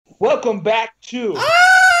Welcome back to.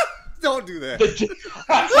 Don't do that.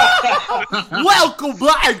 Welcome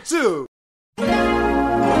back to.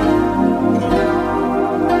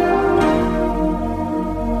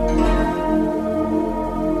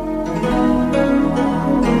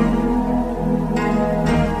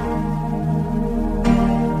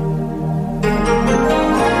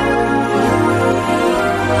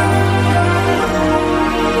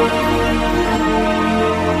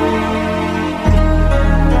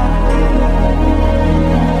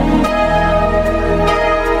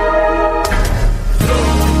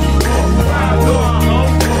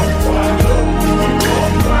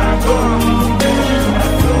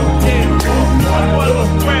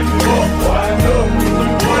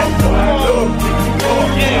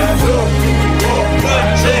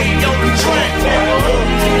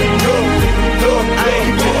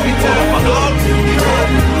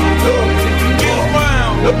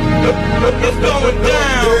 It's going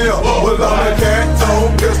down. Yeah, well, I'm a cat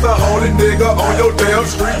tone, just a holy nigga on your damn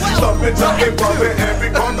street. Stumping, jumping, bumping, every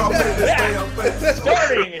punk off in this damn face.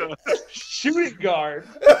 Starting shooting guard.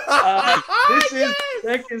 This is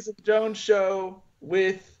Jenkins and Jones show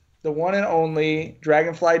with the one and only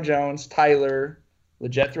Dragonfly Jones, Tyler,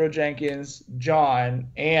 LeJethro Jenkins, John,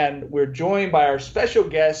 and we're joined by our special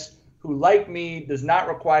guest who, like me, does not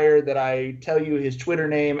require that I tell you his Twitter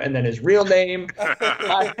name and then his real name.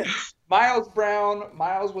 Myles Brown,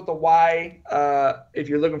 Myles with a Y, if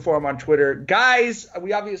you're looking for him on Twitter. Guys,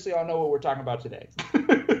 we obviously all know what we're talking about today.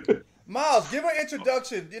 Myles, give an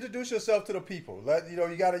introduction. Introduce yourself to the people.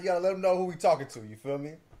 You gotta let them know who we talking to. You feel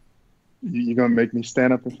me? You gonna make me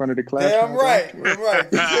stand up in front of the class? Damn right.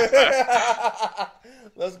 Right.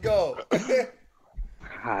 Let's go.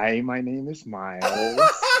 Hi, my name is Myles.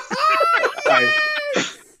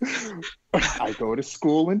 I go to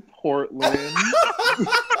school in Portland.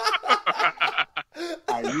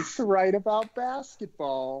 I used to write about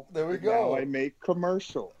basketball. There we go. Now I make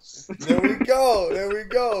commercials. There we go.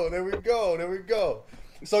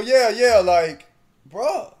 So yeah, like,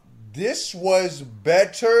 bruh, this was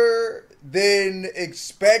better than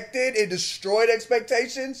expected. It destroyed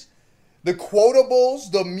expectations. The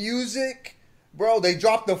quotables, the music, bro, they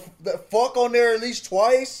dropped the fuck on there at least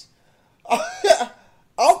twice.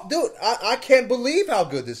 Dude, I can't believe how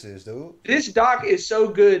good this is, dude. This doc is so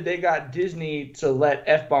good, they got Disney to let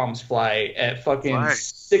F-bombs fly at fucking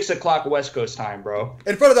 6 o'clock West Coast time, bro.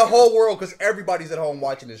 In front of the whole world, because everybody's at home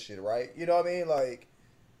watching this shit, right? You know what I mean? Like,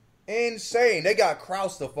 insane. They got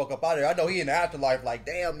Krause the fuck up out of there. I know he in the afterlife, like,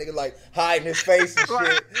 damn, nigga, like, hiding his face and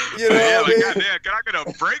shit. You know what I mean? Goddamn, can I get a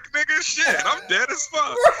break, nigga? Shit, I'm dead as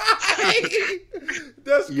fuck. Right?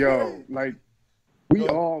 That's Yo, crazy. like, we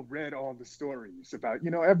all read all the stories about,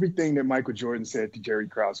 everything that Michael Jordan said to Jerry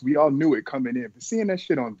Krause. We all knew it coming in. But seeing that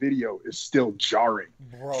shit on video is still jarring.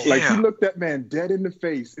 Bro. Like, he looked that man dead in the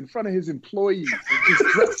face in front of his employees and just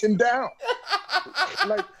dressed him down.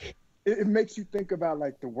 Like, it makes you think about,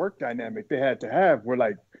 like, the work dynamic they had to have where,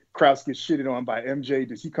 like, Krause gets shitted on by MJ.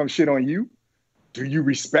 Does he come shit on you? Do you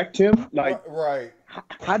respect him? Like, right.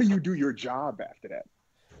 How do you do your job after that?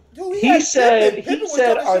 Dude, He said,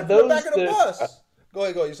 are those the... Go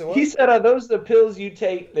ahead. You said what? He said, are those the pills you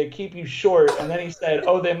take that keep you short? And then he said,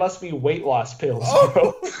 oh, they must be weight loss pills,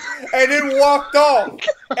 bro. And then walked off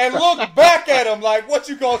and looked back at him like, what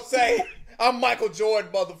you gonna say? I'm Michael Jordan,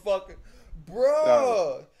 motherfucker.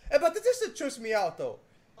 Bro. But this that trips me out, though.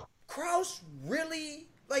 Krause really,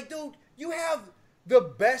 like, dude, you have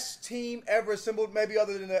the best team ever assembled, maybe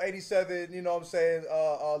other than the 87, you know what I'm saying,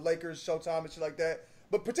 Lakers, Showtime and shit like that.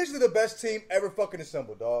 But potentially the best team ever fucking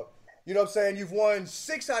assembled, dog. You know what I'm saying? You've won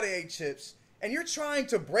 6 out of 8 chips, and you're trying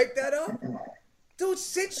to break that up? Dude,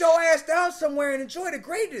 sit your ass down somewhere and enjoy the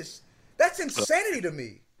greatness. That's insanity to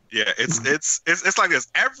me. Yeah, it's like this.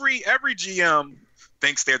 Every GM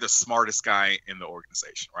thinks they're the smartest guy in the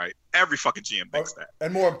organization, right? Every fucking GM thinks that.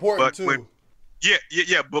 And more important, too.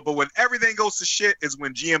 But when everything goes to shit is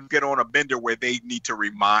when GMs get on a bender where they need to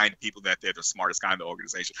remind people that they're the smartest guy in the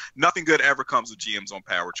organization. Nothing good ever comes with GMs on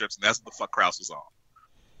power trips, and that's what the fuck Krause was on.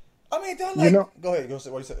 I mean, like, go ahead. What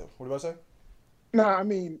you say? What do I say? No, I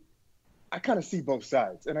mean, I kind of see both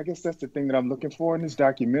sides. And I guess that's the thing that I'm looking for in this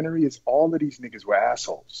documentary is all of these niggas were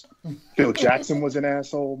assholes. Phil Jackson was an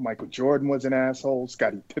asshole. Michael Jordan was an asshole.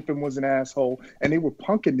 Scottie Pippen was an asshole. And they were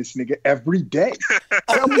punking this nigga every day.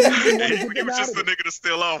 He was just the nigga to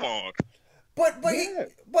steal off on. But he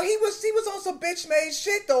was on some bitch made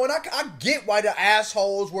shit though, and I get why the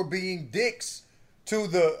assholes were being dicks to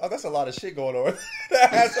the. Oh, that's a lot of shit going on. The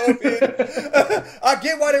asshole. I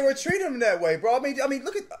get why they were treating him that way, bro. I mean,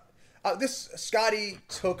 look at. this Scotty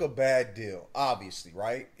took a bad deal, obviously,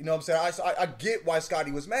 right? You know what I'm saying? I get why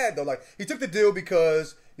Scotty was mad though. Like he took the deal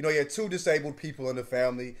because he had 2 disabled people in the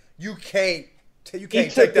family. You can't take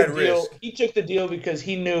that risk. He took the deal because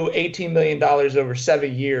he knew $18 million over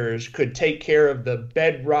 7 years could take care of the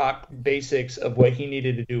bedrock basics of what he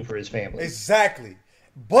needed to do for his family. Exactly.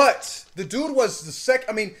 But the dude was the second.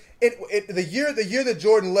 I mean, the year that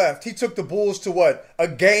Jordan left, he took the Bulls to what, a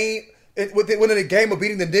game. Winning a game of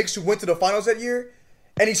beating the Knicks, who went to the finals that year,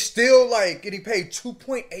 and he's still getting paid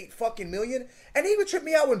 $2.8 fucking million. And he would trip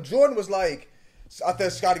me out when Jordan was like, I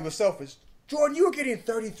thought Scotty was selfish. Jordan, you were getting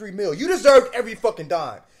 $33 million. You deserved every fucking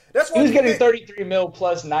dime. That's why he was getting $33 million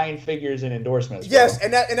plus 9 figures in endorsements. Bro. Yes,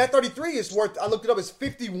 and that 33 is worth. I looked it up. It's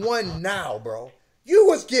 51 now, bro. You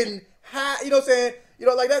was getting high. You know what I'm saying?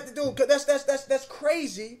 Like that dude. That's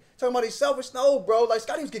crazy. Talking about he's selfish. No, bro. Like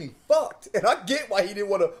Scotty was getting fucked, and I get why he didn't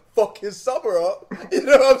want to fuck his summer up. You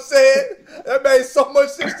know what I'm saying? That made so much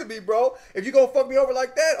sense to me, bro. If you gonna fuck me over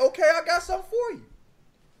like that, okay, I got something for you.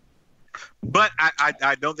 But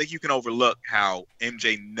I don't think you can overlook how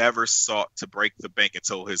MJ never sought to break the bank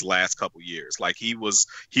until his last couple years. Like he was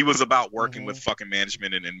about working with fucking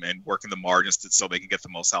management and working the margins so they can get the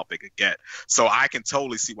most help they could get. So I can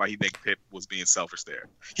totally see why he think Pip was being selfish there.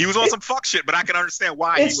 He was on some fuck shit, but I can understand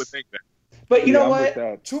why he would think that. But you know what?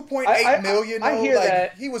 2.8 million. I hear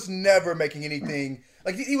that. He was never making anything.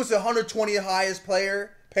 Like he was the 120th highest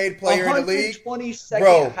paid player in the league.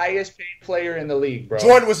 122nd highest paid player in the league, bro.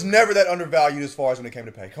 Jordan was never that undervalued as far as when it came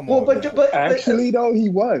to pay. Come on. But actually, though, he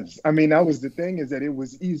was. I mean, that was the thing, is that it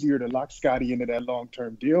was easier to lock Scotty into that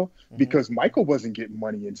long-term deal because Michael wasn't getting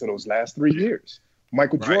money until those last 3 years.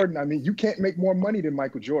 Michael Jordan, I mean, you can't make more money than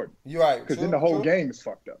Michael Jordan. You're right. Because then the whole game is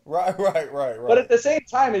fucked up. Right. But at the same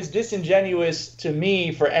time, it's disingenuous to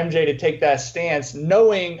me for MJ to take that stance,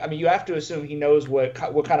 knowing, I mean, you have to assume he knows what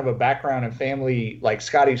kind of a background and family like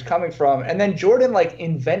Scotty's coming from. And then Jordan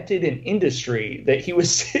invented an industry that he was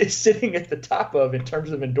sitting at the top of in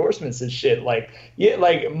terms of endorsements and shit.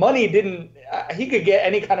 Money didn't, he could get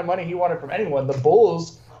any kind of money he wanted from anyone. The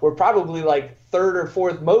Bulls were probably 3rd or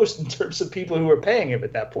 4th most in terms of people who were paying him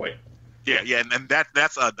at that point. Yeah, and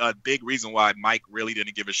that's a big reason why Mike really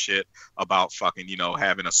didn't give a shit about fucking,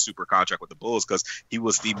 having a super contract with the Bulls, because he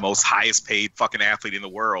was the most highest paid fucking athlete in the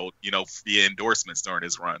world, via endorsements during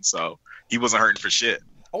his run. So he wasn't hurting for shit.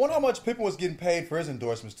 I wonder how much Pippen was getting paid for his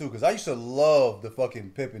endorsements too, because I used to love the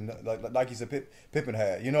fucking Pippen, like he said, Pippen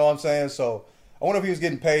had. You know what I'm saying? So I wonder if he was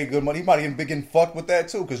getting paid good money. He might have been getting fucked with that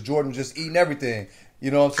too, because Jordan was just eating everything. You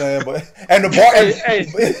know what I'm saying? But and the bar.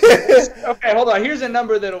 Okay, hold on. Here's a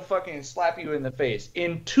number that'll fucking slap you in the face.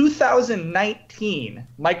 In 2019,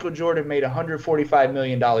 Michael Jordan made $145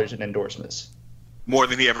 million in endorsements. More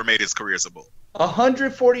than he ever made his career as a Bull.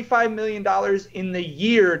 $145 million in the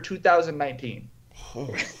year 2019. I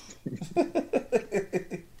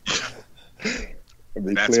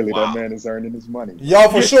mean, clearly that man is earning his money. Yo,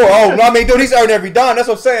 for sure. Oh, no, I mean, dude, he's earning every dime. That's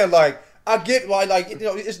what I'm saying. I get why,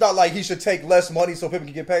 it's not like he should take less money so Pippen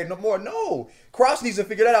can get paid no more. No, Krause needs to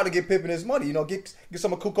figure that out to get Pippen his money. Get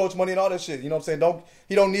some of Kukoc money and all that shit. You know what I'm saying?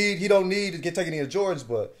 He don't need to get taken into Jordans,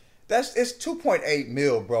 but it's 2.8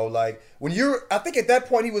 mil, bro. I think at that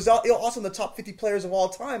point he was also in the top 50 players of all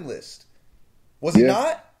time list. Was he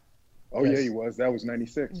not? Oh yes. Yeah, he was. That was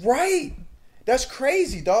 96. Right. That's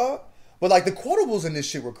crazy, dog. But the quotables in this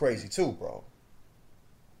shit were crazy too, bro.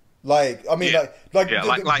 Go ahead.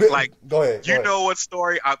 You know what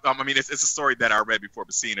story? I mean, it's a story that I read before,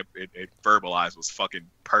 but seeing it verbalized was fucking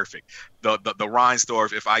perfect. The Rhine story.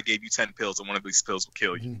 If I gave you 10 pills and one of these pills will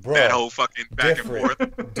kill you, bro, that whole fucking back and forth.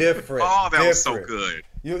 Different. Oh, that was so good.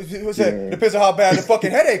 Depends on how bad the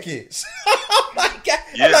fucking headache is. Oh my God.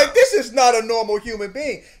 Yeah. I'm this is not a normal human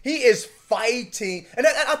being. He is fighting, and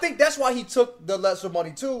I think that's why he took the lesser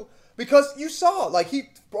money too, because you saw he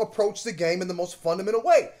approached the game in the most fundamental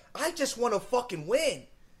way. I just want to fucking win.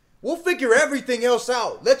 We'll figure everything else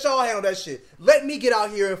out. Let y'all handle that shit. Let me get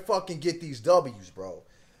out here and fucking get these W's, bro.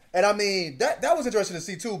 And I mean, that was interesting to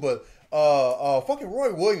see too, but fucking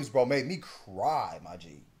Roy Williams, bro, made me cry, my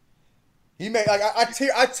G. He made I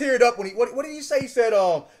teared up when what did he say? He said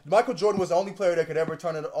Michael Jordan was the only player that could ever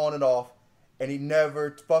turn it on and off, and he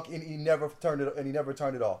never turned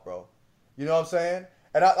it off, bro. You know what I'm saying?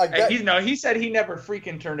 And he said he never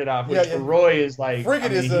freaking turned it off, which for Roy is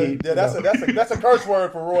freaking that's a curse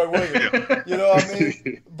word for Roy Williams. You know what I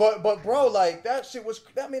mean? But bro, that shit was.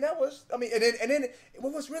 And then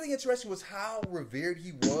what was really interesting was how revered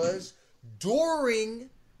he was during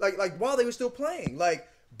while they were still playing.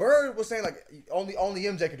 Bird was saying only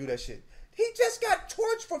MJ could do that shit. He just got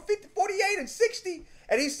torched for 50, 48 and 60,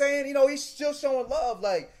 and he's saying, he's still showing love.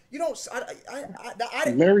 Like, you don't.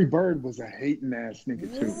 Larry Bird was a hating ass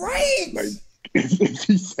nigga too. Right. Like,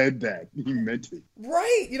 he said that. He meant it.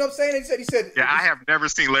 Right. You know what I'm saying? He said. Yeah, I have never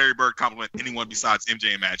seen Larry Bird compliment anyone besides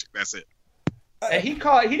MJ and Magic. That's it. And he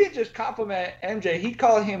didn't just compliment MJ. He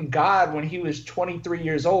called him God when he was 23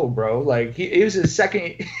 years old, bro. Like it was his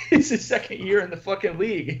second year in the fucking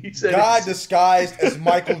league. He said God disguised as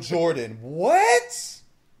Michael Jordan. What,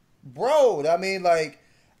 bro? I mean, like,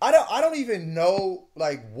 I don't even know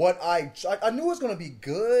like what I knew it was gonna be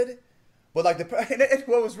good, but like and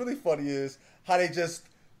what was really funny is how they just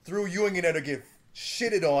threw Ewing in there to get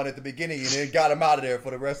shitted on at the beginning and then got him out of there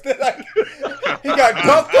for the rest of it. He got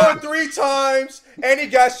dunked on 3 times and he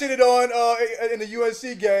got shitted on in the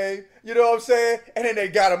UNC game. You know what I'm saying? And then they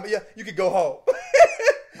got him. Yeah, you could go home.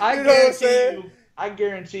 I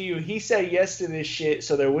guarantee you, he said yes to this shit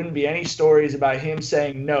so there wouldn't be any stories about him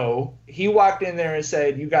saying no. He walked in there and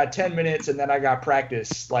said, "You got 10 minutes and then I got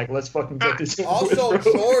practice. Like, let's fucking get this over with,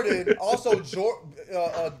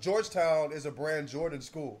 bro." Georgetown is a brand Jordan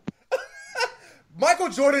school. Michael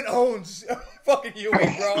Jordan owns fucking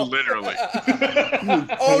Ewing, bro. Literally.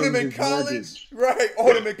 Owned him in college. Right.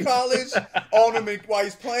 Owned him in college. Owned him while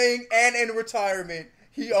he's playing and in retirement.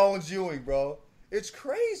 He owns Ewing, bro. It's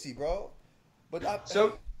crazy, bro. But go ahead.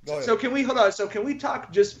 So can we hold on? So can we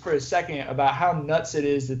talk just for a second about how nuts it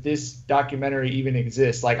is that this documentary even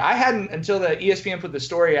exists? Like, I hadn't, until the ESPN put the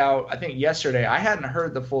story out, I think yesterday, I hadn't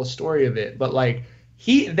heard the full story of it. But like,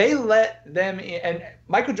 they let them in, and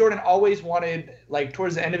Michael Jordan always wanted, like,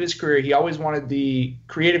 towards the end of his career, he always wanted the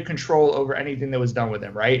creative control over anything that was done with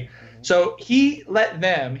him, right? Mm-hmm. So he let the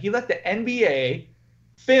NBA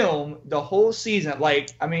film the whole season. Like,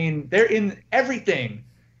 I mean, they're in everything.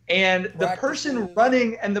 And the person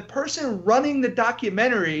running the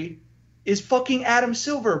documentary is fucking Adam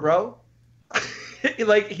Silver, bro.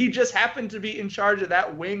 Like, he just happened to be in charge of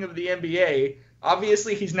that wing of the NBA.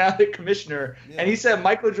 Obviously, he's now the commissioner. Yeah. And he said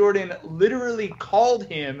Michael Jordan literally called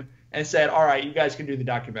him and said, "All right, you guys can do the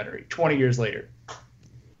documentary." 20 years later.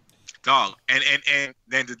 Dog. And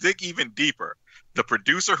then to dig even deeper, the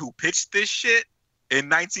producer who pitched this shit in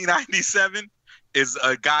 1997 is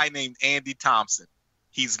a guy named Andy Thompson.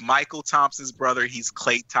 He's Michael Thompson's brother. He's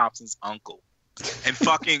Klay Thompson's uncle. And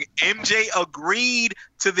fucking MJ agreed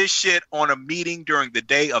to this shit on a meeting during the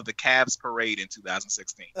day of the Cavs parade in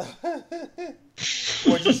 2016.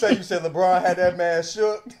 What'd you say? You said LeBron had that man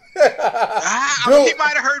shook? I mean, he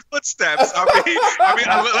might have heard footsteps.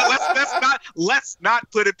 Let's not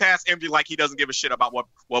put it past MJ like he doesn't give a shit about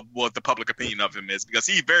what the public opinion of him is, because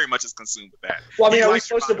he very much is consumed with that. Well, I mean, are we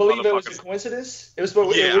supposed to believe it was a coincidence? We're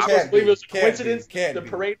supposed to believe it was a coincidence. The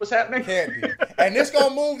parade was happening. Can't be. And this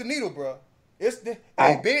gonna move the needle, bro. Being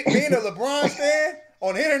a LeBron fan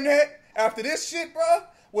on the internet after this shit, bro.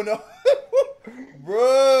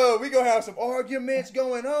 Bro, we gonna have some arguments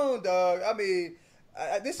going on, dog. I mean,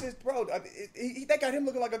 this is, bro. They got him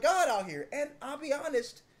looking like a god out here, and I'll be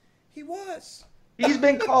honest, he was. He's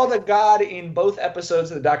been called a god in both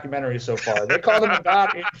episodes of the documentary so far. They called him a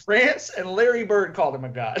god in France, and Larry Bird called him a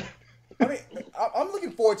god. I mean, I'm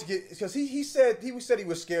looking forward to get, because he said he was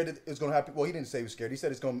scared that it's going to happen. Well, he didn't say he was scared. He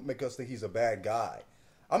said it's going to make us think he's a bad guy.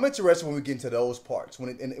 I'm interested when we get into those parts, when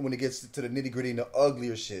it gets to the nitty gritty and the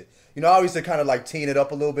uglier shit. You know, obviously they're kind of like teeing it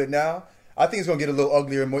up a little bit now. I think it's going to get a little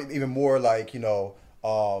uglier, and even more like,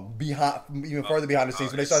 further behind the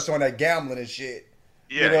scenes when they start showing that gambling and shit.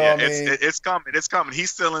 Yeah, it's coming. It's coming.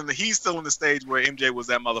 He's still in the stage where MJ was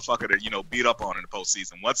that motherfucker that beat up on in the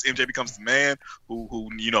postseason. Once MJ becomes the man who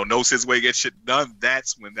knows his way, gets shit done,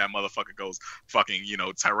 that's when that motherfucker goes fucking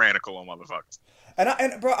tyrannical on motherfuckers.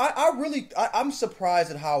 I'm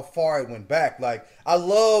surprised at how far it went back. Like, I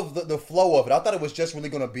love the flow of it. I thought it was just really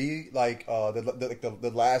gonna be like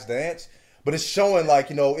the Last Dance. But it's showing, like,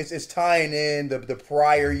 it's tying in the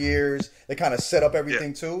prior years. They kind of set up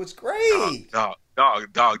everything too. It's great. Dog.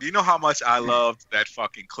 Do you know how much I loved that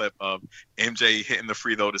fucking clip of MJ hitting the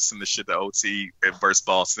free throw to send the shit to OT versus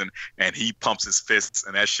Boston, and he pumps his fists,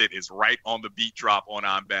 and that shit is right on the beat drop on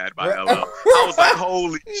 "I'm Bad" by LL. I was like,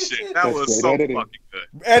 holy shit, that was so fucking good.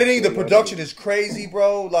 Editing, the production is crazy,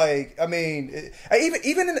 bro. Like, I mean,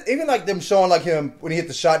 even like them showing like him when he hit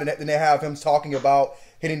the shot, and then they have him talking about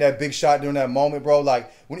hitting that big shot during that moment, bro.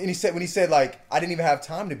 Like when he said like, I didn't even have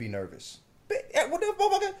time to be nervous. What the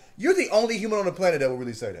motherfucker? You're the only human on the planet that will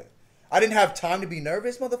really say that. I didn't have time to be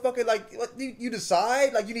nervous, motherfucker. Like, what, you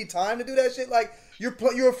decide? Like, you need time to do that shit? Like, you're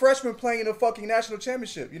a freshman playing in a fucking national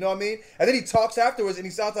championship. You know what I mean? And then he talks afterwards, and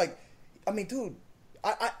he sounds like, I mean, dude,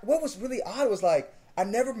 what was really odd was, like, I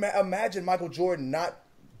never imagined Michael Jordan not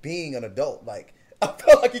being an adult. Like, I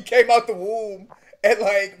felt like he came out the womb at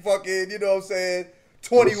like fucking, you know what I'm saying,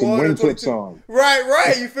 21 or 22. On.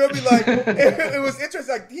 Right. You feel me? Like, it was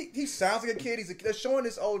interesting. Like, he sounds like a kid. They're showing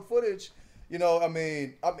this old footage. You know, I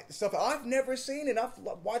mean, stuff I've never seen, and I've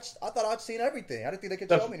watched. I thought I'd seen everything. I didn't think they could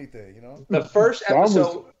show me anything. You know, the first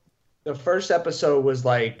episode was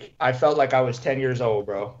like, I felt like I was 10 years old,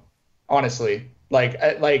 bro. Honestly, like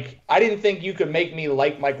I didn't think you could make me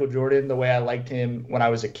like Michael Jordan the way I liked him when I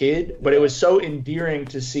was a kid, but it was so endearing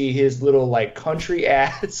to see his little like country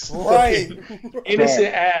ass,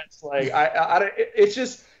 innocent ass. Like it's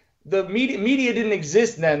just. The media didn't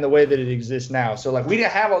exist then the way that it exists now. So like we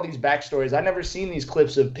didn't have all these backstories. I never seen these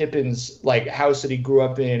clips of Pippen's like house that he grew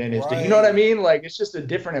up in and his, you know what I mean? Like it's just a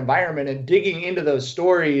different environment, and digging into those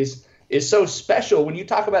stories is so special when you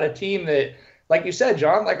talk about a team that, like you said,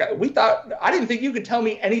 John, like I didn't think you could tell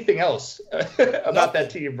me anything else about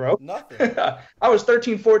that team, bro. Nothing. I was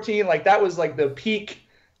 13, 14. Like that was like the peak,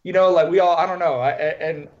 you know, like I don't know.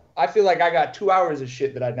 And I feel like I got 2 hours of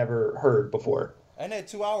shit that I'd never heard before. And that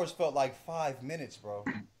 2 hours felt like 5 minutes, bro.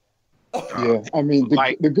 Yeah, I mean,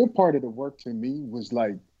 the good part of the work to me was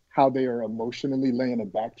like how they are emotionally laying a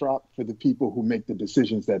backdrop for the people who make the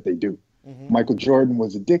decisions that they do. Mm-hmm. Michael Jordan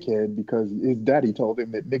was a dickhead because his daddy told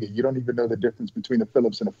him that, nigga, you don't even know the difference between a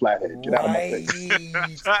Phillips and a flathead. Get out of my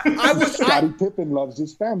face. Scottie Pippen loves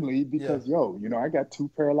his family because, I got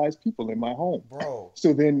 2 paralyzed people in my home. Bro.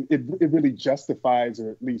 So then it really justifies,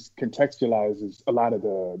 or at least contextualizes, a lot of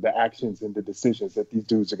the actions and the decisions that these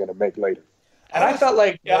dudes are going to make later. And I felt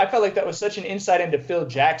like that was such an insight into Phil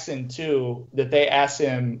Jackson too, that they asked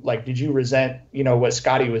him, like, did you resent, what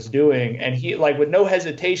Scottie was doing? And he, like, with no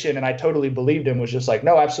hesitation, and I totally believed him, was just like,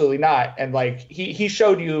 no, absolutely not. And like he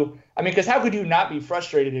showed you, I mean, because how could you not be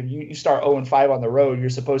frustrated if you start 0-5 on the road? You're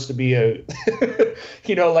supposed to be a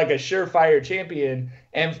like a surefire champion.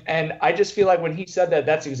 And I just feel like when he said that,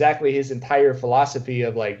 that's exactly his entire philosophy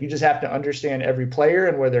of like, you just have to understand every player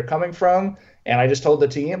and where they're coming from. And I just told the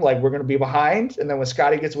team, like, we're going to be behind. And then when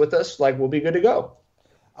Scottie gets with us, like, we'll be good to go.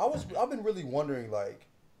 I've been really wondering, like,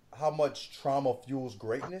 how much trauma fuels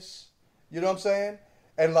greatness. You know what I'm saying?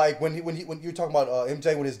 And, like, when you were talking about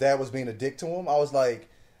MJ, when his dad was being a dick to him, I was like,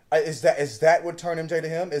 is that what turned MJ to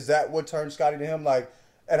him? Is that what turned Scottie to him? Like,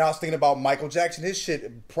 and I was thinking about Michael Jackson, his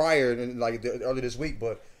shit prior, like, earlier this week.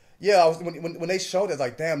 But, yeah, when they showed it,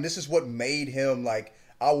 like, damn, this is what made him, like,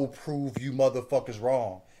 I will prove you motherfuckers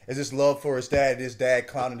wrong. Is this love for his dad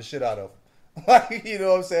clowning the shit out of him. Like, you know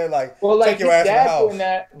what I'm saying? Like, well, like, take your ass in the house. Doing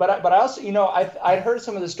that, but I also, I'd heard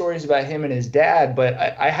some of the stories about him and his dad, but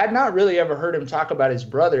I had not really ever heard him talk about his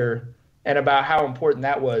brother and about how important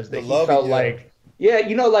that was. That he felt like,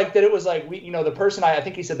 like that it was like, the person, I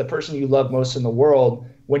think he said the person you love most in the world,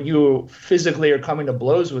 when you physically are coming to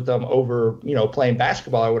blows with them over, playing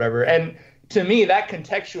basketball or whatever. And to me, that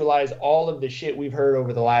contextualized all of the shit we've heard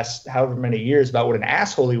over the last however many years about what an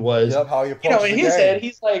asshole he was. Yep, how you in his head,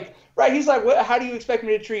 he's like, how do you expect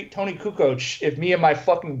me to treat Tony Kukoc if me and my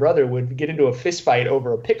fucking brother would get into a fist fight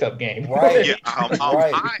over a pickup game? Right. Yeah,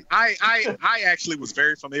 right. I actually was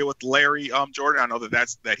very familiar with Larry Jordan. I know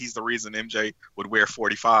that he's the reason MJ would wear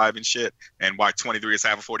 45 and shit, and why 23 is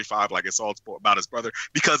having 45. Like, it's all about his brother,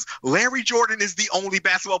 because Larry Jordan is the only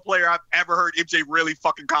basketball player I've ever heard MJ really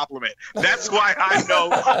fucking compliment. That's why I know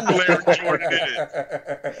who Larry Jordan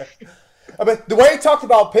is. I mean, the way he talked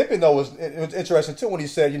about Pippen, though, was interesting, too, when he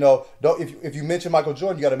said, if you mention Michael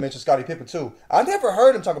Jordan, you got to mention Scottie Pippen, too. I never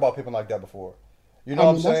heard him talk about Pippen like that before. You know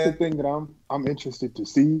what I'm saying? That's the thing that I'm interested to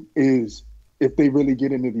see is if they really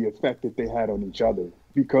get into the effect that they had on each other.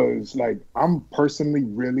 Because, like, I'm personally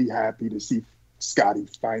really happy to see Scottie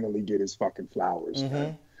finally get his fucking flowers,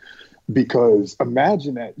 man. Because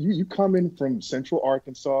imagine that. You coming from Central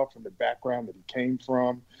Arkansas, from the background that he came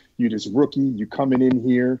from. You this rookie, you coming in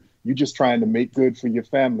here. You just trying to make good for your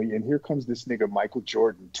family, and here comes this nigga Michael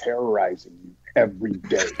Jordan terrorizing you every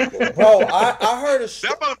day. Bro, I heard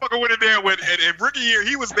that motherfucker went in there with, and rookie year,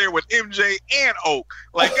 he was there with MJ and Oak.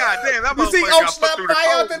 Like, goddamn, that motherfucker got put through the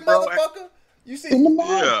fire, that motherfucker. You see, in the mouth.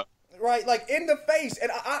 Yeah. Right, like in the face.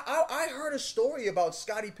 And I heard a story about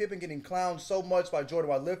Scottie Pippen getting clowned so much by Jordan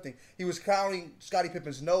while lifting. He was clowning Scottie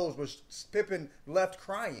Pippen's nose, which Pippen left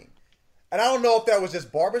crying. And I don't know if that was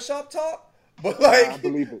just barbershop talk. But like, I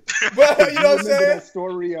believe it. But you know what I'm saying? That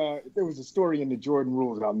story? There was a story in the Jordan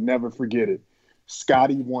Rules, and I'll never forget it.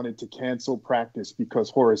 Scotty wanted to cancel practice because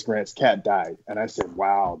Horace Grant's cat died. And I said,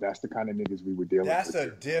 wow, that's the kind of niggas we were dealing with. That's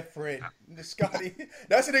a different Scotty.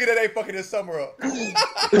 That's a nigga that ain't fucking his summer up.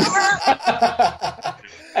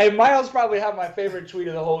 Hey, Myles probably had my favorite tweet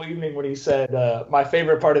of the whole evening when he said, my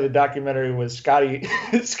favorite part of the documentary was Scotty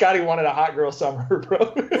wanted a hot girl summer, bro.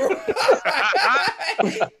 Bro,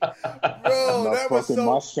 I'm that not was fucking so...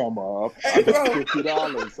 my summer up. Hey, I got bro.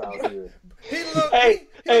 $50 out here. He looked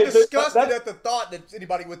Hey, disgusted at the thought that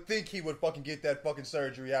anybody would think he would fucking get that fucking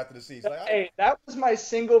surgery after the season. Like, Hey, that was my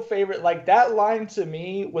single favorite. Like, that line to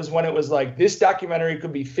me was when it was like, this documentary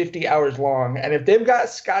could be 50 hours long. And if they've got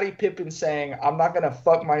Scottie Pippen saying, I'm not going to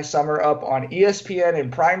fuck my summer up on ESPN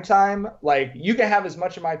in prime time, like, you can have as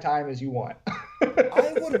much of my time as you want.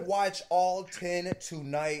 I would watch all 10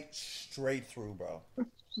 tonight straight through, bro.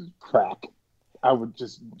 Crack. I would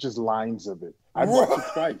just lines of it. I'd watch it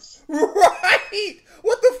twice. Right?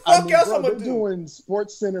 What the fuck else I'm they're gonna do? doing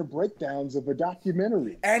Sports Center breakdowns of a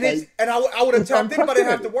documentary. And like, I would have tapped in, but I didn't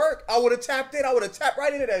have to unprecedented. work. I would have tapped in. I would have tapped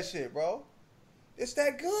right into that shit, bro. It's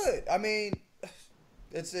that good. I mean,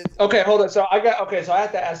 it's Okay, hold on. So I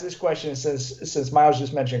have to ask this question since Myles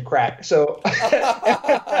just mentioned crack. So, so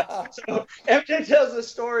MJ tells a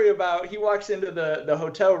story about he walks into the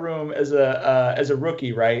hotel room as a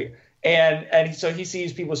rookie, right? And so he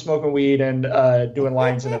sees people smoking weed and doing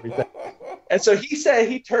lines and everything. And so he said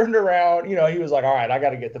he turned around, he was like, all right, I got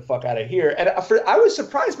to get the fuck out of here. And I was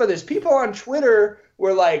surprised by this. People on Twitter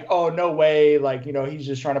were like, oh, no way. Like, he's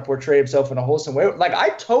just trying to portray himself in a wholesome way. Like, I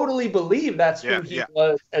totally believe that's who he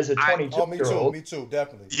was as a 22-year-old. Me too,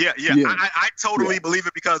 definitely. Yeah. I totally believe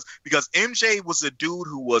it because MJ was a dude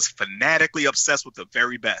who was fanatically obsessed with the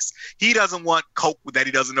very best. He doesn't want coke that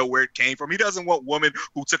he doesn't know where it came from. He doesn't want women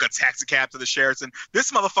who took a taxi cab to the Sheraton.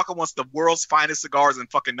 This motherfucker wants the world's finest cigars and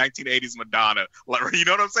fucking 1980s Madonna. Like, you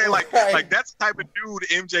know what I'm saying? Like that's the type of dude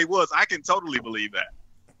MJ was. I can totally believe that.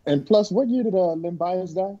 And plus, what year did Len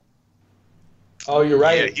Bias die? Oh, you're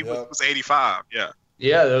right. Yeah, he was 85. Yeah.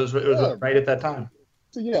 Yeah, it was right at that time.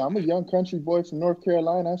 So yeah, I'm a young country boy from North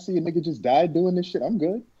Carolina. I see a nigga just died doing this shit. I'm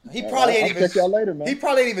good. He probably ain't I'll even check y'all later, man. He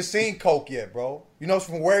probably ain't even seen coke yet, bro.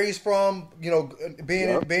 From where he's from, being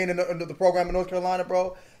in the program in North Carolina,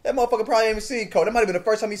 bro. That motherfucker probably ain't even seen coke. That might have been the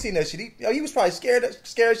first time he seen that shit. He was probably scared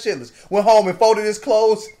shitless. Went home and folded his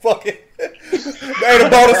clothes. Fucking ate a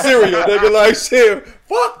bowl of cereal. Nigga, like shit.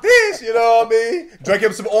 Fuck this. You know what I mean? Drank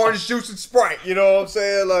him some orange juice and Sprite. You know what I'm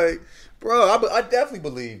saying? Like, bro, I definitely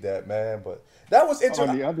believe that, man. But that was interesting.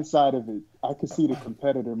 On the other side of it, I could see the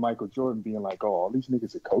competitor Michael Jordan being like, "Oh, all these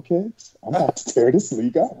niggas are cokeheads. I'm about to tear this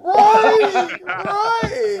league up."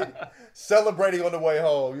 Right. Celebrating on the way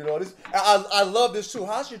home. This. I love this too.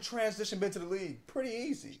 How's your transition been to the league? Pretty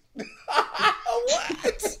easy.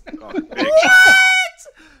 What? What?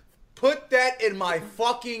 Put that in my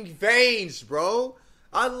fucking veins, bro.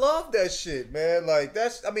 I love that shit, man. Like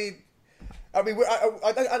that's. I mean, I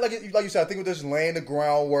like it, like you said. I think we're just laying the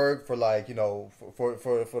groundwork for like for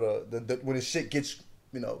the when the shit gets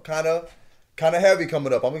kind of heavy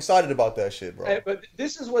coming up. I'm excited about that shit, bro. But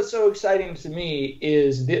this is what's so exciting to me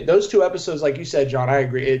is those two episodes, like you said, John. I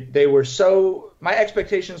agree. My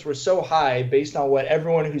expectations were so high based on what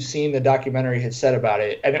everyone who's seen the documentary had said about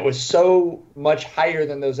it, and it was so much higher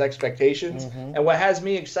than those expectations. Mm-hmm. And what has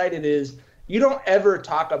me excited is you don't ever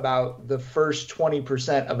talk about the first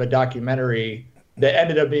 20% of a documentary that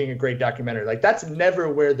ended up being a great documentary. Like, that's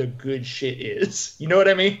never where the good shit is. You know what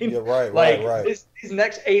I mean? Yeah, right, right. These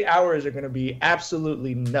next 8 hours are going to be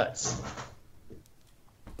absolutely nuts.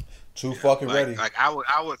 Too fucking ready. Like I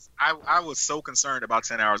was so concerned about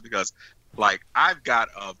 10 hours because like I've got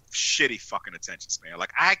a shitty fucking attention span.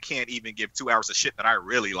 Like I can't even give 2 hours of shit that I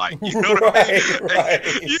really like. You know what I mean? Right.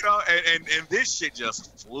 And this shit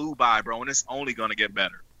just flew by, bro, and it's only gonna get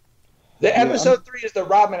better. The episode 3 is the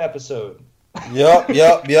Rodman episode. Yep.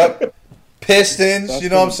 Pistons, That's you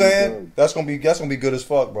know what I'm gonna be saying? good. That's gonna be good as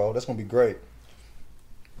fuck, bro. That's gonna be great.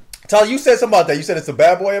 Tyler, you said something about that. You said it's a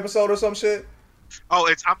Bad Boy episode or some shit? Oh,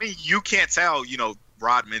 you can't tell,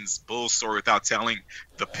 Rodman's Bull story without telling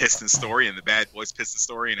the Pistons story and the Bad Boys Pistons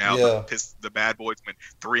story and how the Bad Boys went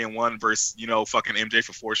 3-1 versus, fucking MJ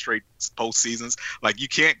for 4 straight postseasons. Like, you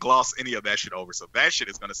can't gloss any of that shit over. So that shit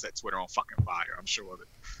is going to set Twitter on fucking fire. I'm sure of it.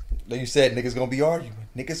 Like you said, niggas gonna be arguing.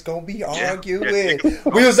 Arguing.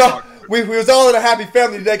 Niggas We was all in a happy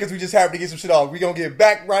family today because we just happened to get some shit off. We gonna get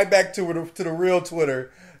right back to the real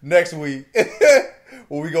Twitter next week.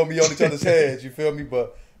 Where we gonna be on each other's heads. You feel me?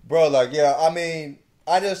 But bro, like, yeah, I mean,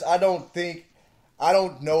 I don't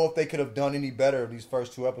know if they could have done any better these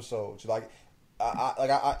first 2 episodes. Like,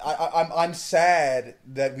 I'm sad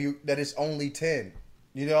that it's only 10.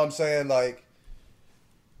 You know what I'm saying? Like,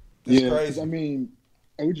 It's Yeah, 'cause, crazy. I mean,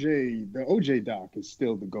 the OJ doc is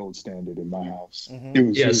still the gold standard in my house. Mhm. It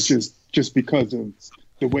was Yes. just because of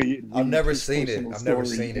the way it I've reads never his seen it. personal I've never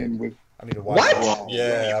story seen in it. with I need to watch What? it.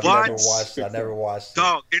 Yeah, I've What? never watched it. I never watched it.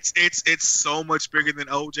 Dog, it's so much bigger than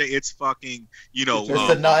OJ. It's fucking, you know, It's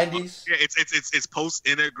the 90s. yeah, it's post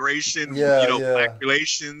integration, Yeah, you know, yeah. black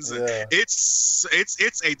relations. Yeah. It's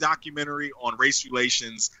a documentary on race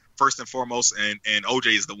relations first and foremost, and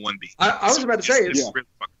OJ is the one B. I was about to say, it's Yeah. really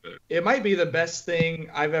fucking good. it might be the best thing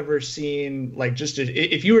I've ever seen. Like,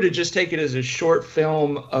 if you were to just take it as a short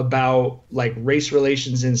film about like race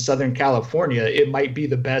relations in Southern California, it might be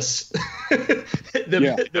the best,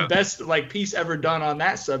 the best like piece ever done on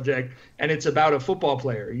that subject. And it's about a football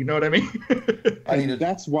player. You know what I mean? And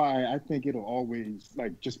that's why I think it'll always,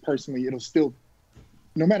 like, just personally, it'll still,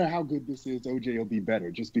 no matter how good this is, OJ will be better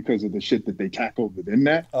just because of the shit that they tackled within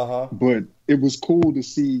that. But it was cool to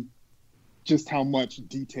see just how much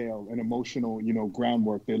detail and emotional, you know,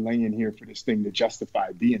 groundwork they're laying here for this thing to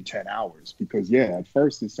justify being 10 hours. Because, yeah, at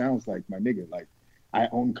first it sounds like, my nigga, like, I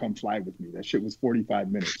own Come Fly With Me. That shit was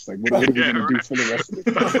 45 minutes. Like, what are we going to do for the rest of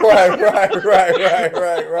the time?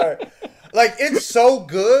 Right. Like, it's so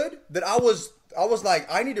good that I was like,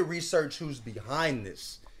 I need to research who's behind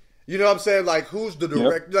this. You know what I'm saying? Like, who's the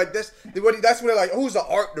director? Like, that's when they're like, who's the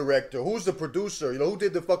art director? Who's the producer? You know, who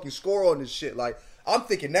did the fucking score on this shit? Like, I'm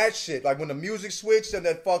thinking that shit. Like, when the music switched and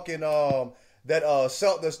that fucking the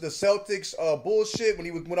Celtics bullshit when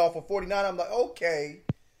he went off for 49, I'm like, okay.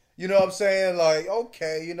 You know what I'm saying? Like,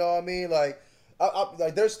 okay, you know what I mean? Like,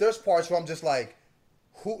 like there's parts where I'm just like,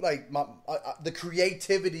 who, like, the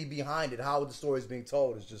creativity behind it, how the story is being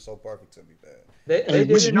told is just so perfect to me, man.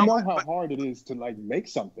 You know how hard it is to, like, make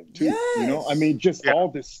something too. Yes. You know, I mean, just all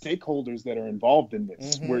the stakeholders that are involved in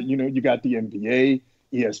this. Where, you know, you got the NBA,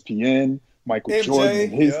 ESPN, Michael MJ, Jordan,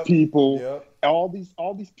 his people, all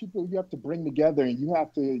these people you have to bring together, and you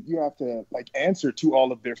have to like answer to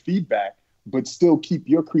all of their feedback, but still keep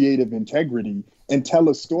your creative integrity and tell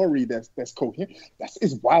a story that's coherent.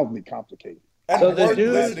 Is wildly complicated. So the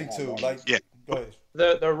dude listening to, like, go ahead.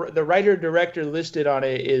 The writer director listed on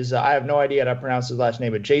it is I have no idea how to pronounce his last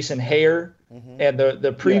name, but Jason Hare. And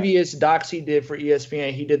the previous docs he did for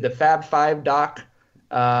ESPN, he did the Fab Five doc.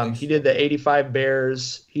 He did the '85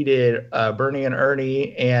 Bears. He did Bernie and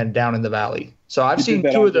Ernie and Down in the Valley. So I've seen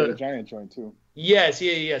two of the Giant joint too. Yes,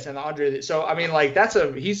 and the Andre. So I mean, like, that's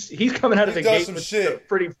he's coming out of the gate with shit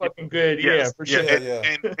pretty fucking good. Yes, yeah, for sure.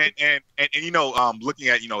 And you know, looking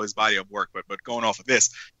at, you know, his body of work, but going off of this,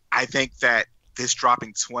 I think that this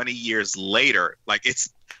dropping 20 years later, like, it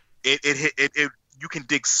you can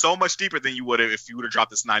dig so much deeper than you would have if you would have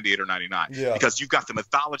dropped this 98 or 99. Yeah. Because you've got the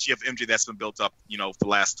mythology of MJ that's been built up, you know, for the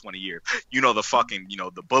last 20 years. You know, the fucking, you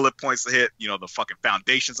know, the bullet points to hit, you know, the fucking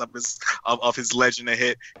foundations of his legend to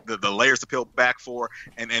hit, the layers to peel back for.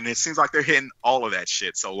 And it seems like they're hitting all of that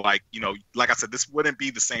shit. So, like, you know, like I said, this wouldn't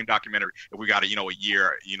be the same documentary if we got it, you know, a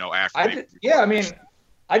year, you know, after. I mean,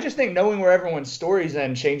 I just think knowing where everyone's stories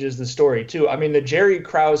end changes the story too. I mean, the Jerry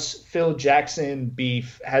Krause Phil Jackson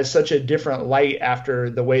beef has such a different light after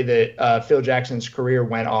the way that Phil Jackson's career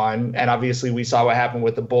went on, and obviously we saw what happened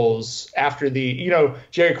with the Bulls after the, you know,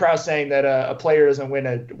 Jerry Krause saying that a player doesn't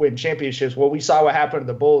win championships. Well, we saw what happened to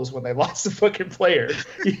the Bulls when they lost the fucking player.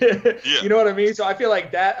 You know what I mean? So I feel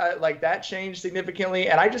like that changed significantly,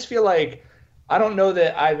 and I just feel like, I don't know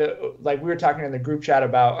that like we were talking in the group chat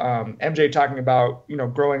about MJ talking about, you know,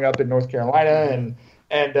 growing up in North Carolina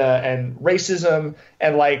and racism,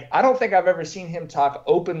 and like I don't think I've ever seen him talk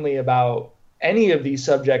openly about any of these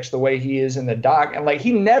subjects the way he is in the doc, and like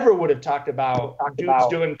he never would have talked about dudes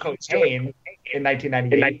doing cocaine in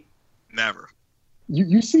 1998. Never.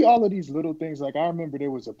 You see all of these little things. Like, I remember there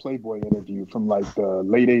was a Playboy interview from like the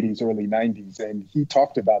late 80s, early 90s, and he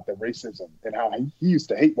talked about the racism and how he used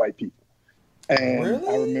to hate white people. And really?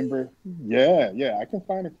 I remember, yeah, I can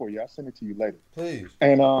find it for you. I'll send it to you later. Please.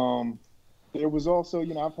 And there was also,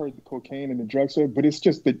 you know, I've heard the cocaine and the drugs, but it's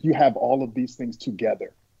just that you have all of these things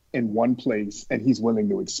together in one place, and he's willing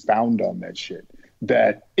to expound on that shit.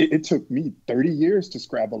 That it took me 30 years to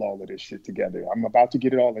scrabble all of this shit together. I'm about to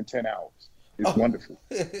get it all in 10 hours. It's wonderful.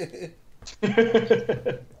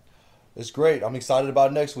 It's great. I'm excited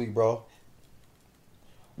about next week, bro.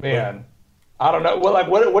 Man. I don't know. Well, like,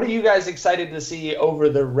 what are you guys excited to see over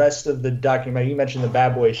the rest of the documentary? You mentioned the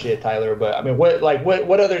bad boy shit, Tyler, but I mean,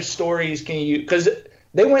 what other stories can you? Because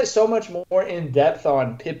they went so much more in depth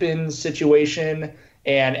on Pippen's situation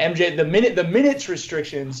and MJ. The minutes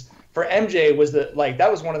restrictions for MJ was that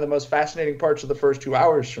was one of the most fascinating parts of the first 2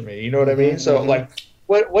 hours for me. You know what I mean? So like,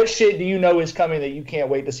 what shit do you know is coming that you can't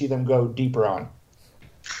wait to see them go deeper on?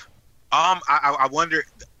 I wonder.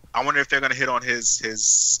 I wonder if they're gonna hit on his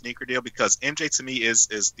sneaker deal, because MJ to me is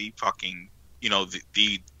the fucking, you know,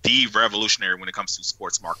 the revolutionary when it comes to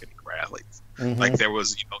sports marketing for athletes. Mm-hmm. Like there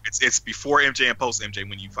was, you know, it's before MJ and post MJ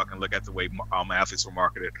when you fucking look at the way athletes were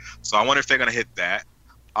marketed. So I wonder if they're gonna hit that.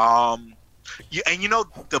 Yeah, and you know,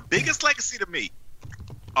 the biggest legacy to me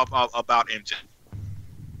about MJ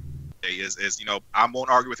is, you know, I won't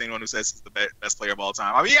argue with anyone who says he's the best player of all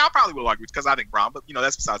time. I mean, yeah, I probably will argue because I think Brown, but you know,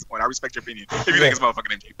 that's besides the point. I respect your opinion if you think it's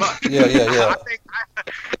motherfucking MJ. But yeah.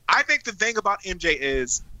 I think the thing about MJ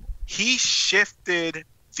is he shifted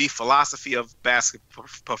the philosophy of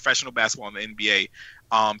professional basketball in the NBA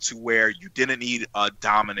to where you didn't need a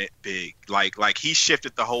dominant big. Like he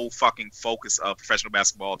shifted the whole fucking focus of professional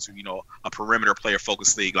basketball to, you know, a perimeter player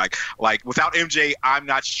focused league. Like without MJ, I'm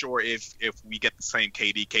not sure if we get the same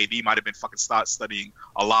KD. KD might have been fucking studying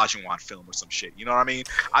Olajuwon film or some shit. You know what I mean?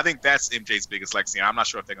 I think that's MJ's biggest legacy. I'm not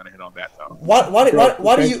sure if they're gonna hit on that though. Why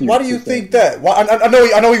do you think that? I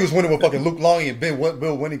know he was winning with fucking Luke Longley and Bill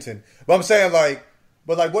Winnington, but I'm saying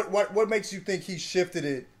what makes you think he shifted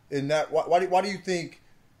it in that? Why do you think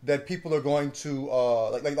that people are going to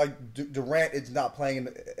like Durant is not playing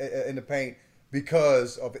in the paint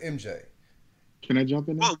because of MJ? Can I jump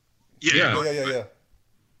in there? Well, yeah.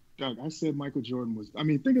 Doug, I said Michael Jordan was. I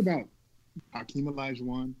mean, think about Hakeem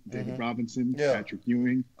Olajuwon, David Robinson, Patrick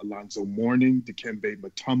Ewing, Alonzo Mourning, Dikembe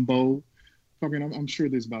Mutombo. Fucking, I'm sure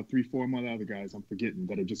there's about 3-4 other guys I'm forgetting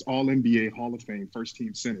that are just all NBA Hall of Fame first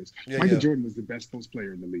team centers. Michael Jordan was the best post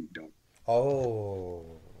player in the league, Doug. Oh.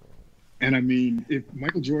 And I mean, if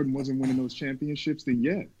Michael Jordan wasn't winning those championships, then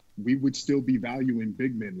yeah, we would still be valuing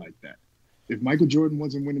big men like that. If Michael Jordan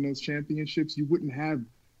wasn't winning those championships, you wouldn't have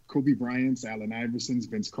Kobe Bryant's, Allen Iverson's,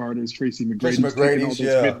 Vince Carter's, Tracy McGrady's taking all those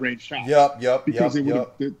mid-range shots. Because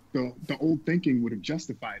the old thinking would have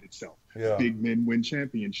justified itself. Yeah. Big men win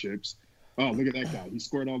championships. Oh, look at that guy. He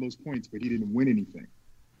scored all those points, but he didn't win anything.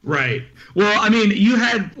 Right. Well, I mean, you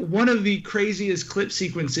had one of the craziest clip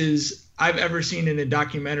sequences I've ever seen in a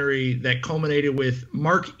documentary that culminated with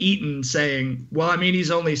Mark Eaton saying, well, I mean, he's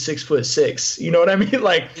only 6'6". You know what I mean?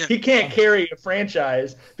 Like, he can't carry a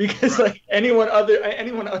franchise because like anyone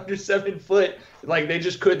under 7 foot, like they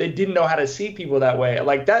didn't know how to see people that way.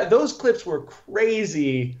 Like those clips were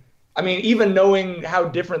crazy. I mean, even knowing how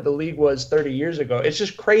different the league was 30 years ago, it's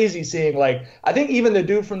just crazy seeing, like, I think even the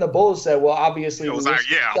dude from the Bulls said, well, obviously, it was like,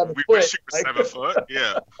 we were shooting 7 foot.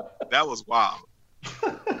 Yeah, that was wild.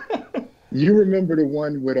 You remember the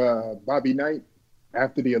one with Bobby Knight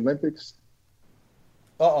after the Olympics?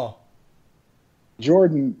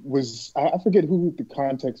 Jordan was, I forget who the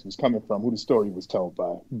context was coming from, who the story was told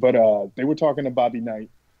by, but they were talking to Bobby Knight.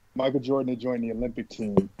 Michael Jordan had joined the Olympic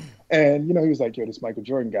team. And, you know, he was like, yo, this Michael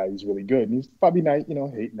Jordan guy, he's really good. And he's Bobby Knight, you know,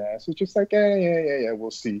 hating ass. It's just like, yeah,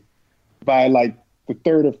 we'll see. By like the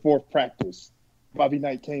third or fourth practice, Bobby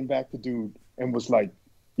Knight came back to dude and was like,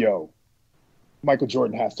 yo, Michael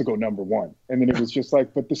Jordan has to go number one. And then it was just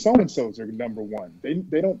like, but the so-and-sos are number one. They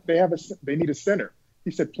need a center.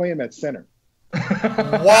 He said, play him at center.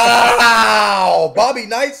 Wow. Bobby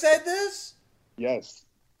Knight said this? Yes.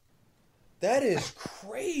 That is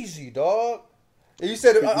crazy, dog. You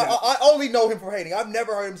said, I only know him for hating. I've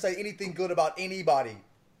never heard him say anything good about anybody.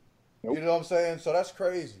 Nope. You know what I'm saying? So that's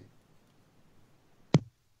crazy. Yeah,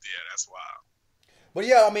 that's wild. But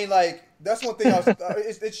yeah, I mean, like, that's one thing.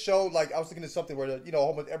 It showed, like, I was thinking of something where, you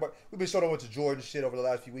know, we've been showing a bunch of Jordan shit over the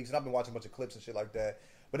last few weeks, and I've been watching a bunch of clips and shit like that.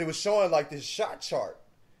 But it was showing, like, this shot chart,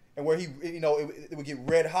 and where he, you know, it would get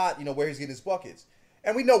red hot, you know, where he's getting his buckets.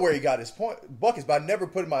 And we know where he got his buckets, but I never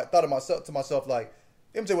thought to myself, like,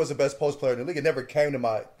 MJ was the best post player in the league. It never came to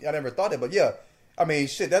I never thought it, but yeah, I mean,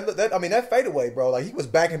 shit, that fadeaway, bro, like, he was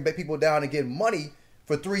backing people down and getting money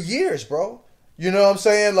for 3 years, bro. You know what I'm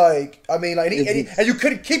saying? Like, I mean, like, and you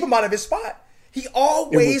couldn't keep him out of his spot. He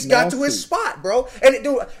always got to his spot, bro. And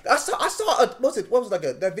dude, I saw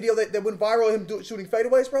that video that went viral of him shooting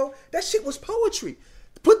fadeaways, bro. That shit was poetry.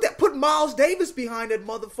 Put Myles Davis behind that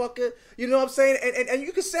motherfucker. You know what I'm saying? And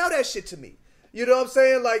you can sell that shit to me. You know what I'm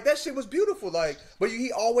saying? Like, that shit was beautiful. Like, but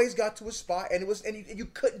he always got to his spot, and you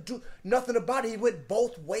couldn't do nothing about it. He went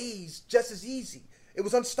both ways just as easy. It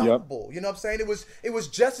was unstoppable. Yep. You know what I'm saying? It was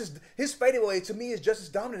just as, his fadeaway to me is just as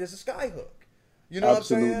dominant as a skyhook. You know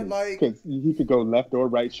Absolutely. what I'm saying? Like, because he could go left or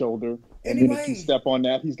right shoulder, and then if you step on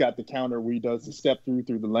that, he's got the counter where he does the step through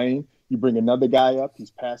the lane. You bring another guy up,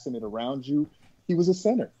 he's passing it around you. He was a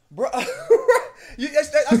center, bro. I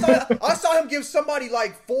saw him give somebody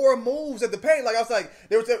like 4 moves at the paint. Like, I was like,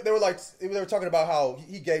 they were talking about how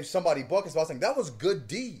he gave somebody buckets. But I was like, that was good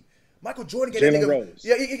D. Michael Jordan gave that nigga. Rose.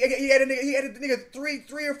 Yeah, he had a nigga 3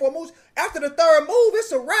 or 4 moves. After the third move,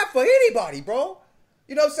 it's a wrap for anybody, bro.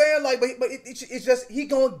 You know what I'm saying? Like, but it's just he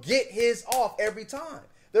gonna get his off every time.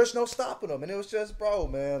 There's no stopping him, and it was just, bro,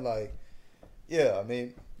 man, like, yeah, I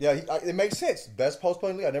mean, yeah, it makes sense. Best post play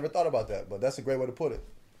in the league. I never thought about that, but that's a great way to put it.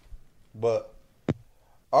 But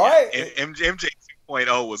all right, MJ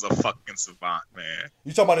 2.0 was a fucking savant, man.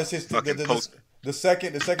 You talking about his the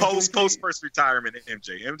second post first retirement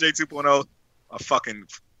MJ 2.0, a fucking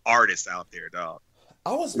artist out there, dog.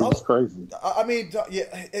 I was crazy. I mean, yeah,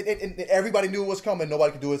 and everybody knew it was coming.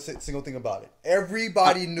 Nobody could do a single thing about it.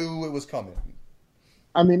 Everybody knew it was coming.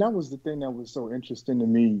 I mean, that was the thing that was so interesting to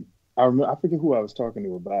me. I forget who I was talking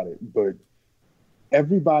to about it, but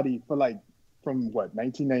everybody from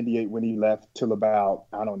 1998 when he left till about,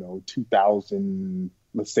 I don't know, 2000,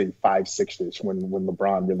 let's say 5, 6-ish when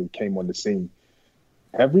LeBron really came on the scene.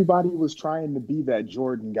 Everybody was trying to be that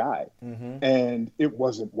Jordan guy, and it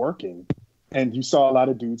wasn't working. And you saw a lot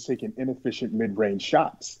of dudes taking inefficient mid-range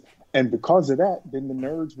shots. And because of that, then the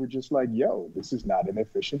nerds were just like, yo, this is not an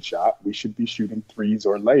efficient shot. We should be shooting threes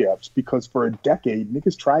or layups. Because for a decade,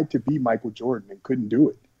 niggas tried to be Michael Jordan and couldn't do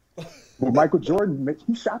it. Well, Michael Jordan,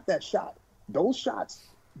 he shot that shot. Those shots,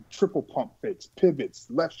 triple pump fakes, pivots,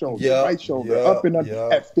 left shoulder, right shoulder, up and up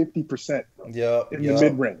at 50% in the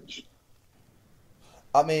mid-range.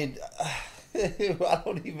 I mean, I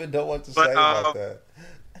don't even know what to say about that.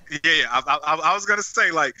 Yeah, I was gonna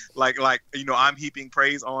say like I'm heaping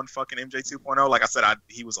praise on fucking MJ 2.0. Like I said,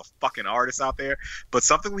 he was a fucking artist out there. But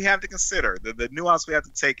something we have to consider, the nuance we have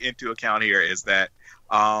to take into account here is that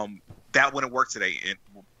that wouldn't work today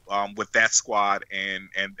with that squad and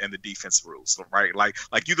the defense rules, right? Like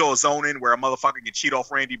you go a zone in where a motherfucker can cheat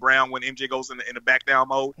off Randy Brown when MJ goes in the back down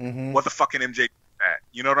mode. What the fucking MJ? That,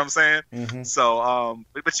 you know what I'm saying? So,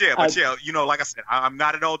 but yeah, like I said, I'm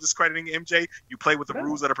not at all discrediting MJ. You play with the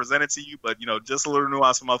rules that are presented to you, but just a little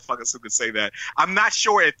nuance for motherfuckers who could say that. I'm not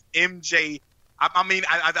sure if MJ.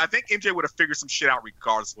 I think MJ would have figured some shit out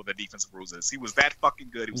regardless of what the defensive rules is. He was that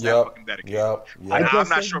fucking good. He was that fucking dedicated. I'm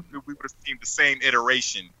not sure if we would have seen the same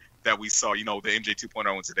iteration that we saw, the MJ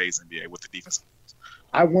 2.0 in today's NBA with the defensive rules.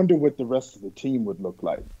 I wonder what the rest of the team would look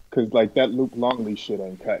like, because that Luke Longley shit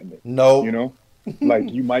ain't cutting it. No,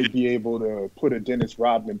 you might be able to put a Dennis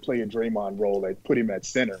Rodman, play a Draymond role, put him at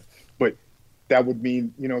center, but that would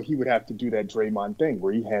mean, he would have to do that Draymond thing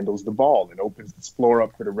where he handles the ball and opens the floor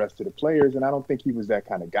up for the rest of the players, and I don't think he was that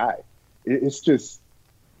kind of guy. It's just,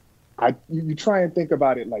 you try and think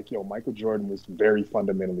about it like, Michael Jordan was very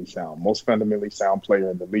fundamentally sound, most fundamentally sound player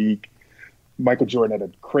in the league. Michael Jordan had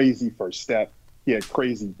a crazy first step. He had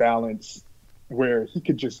crazy balance where he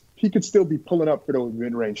could still be pulling up for those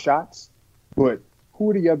mid-range shots. But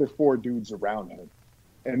who are the other 4 dudes around him?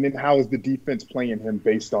 And then how is the defense playing him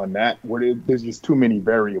based on that? Where there's just too many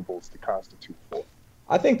variables to constitute 4.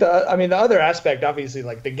 I think the other aspect, obviously,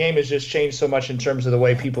 the game has just changed so much in terms of the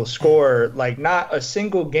way people score. Not a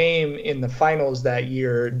single game in the finals that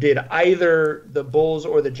year did either the Bulls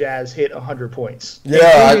or the Jazz hit 100 points.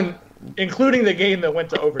 Yeah, including the game that went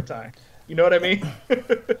to overtime. You know what I mean?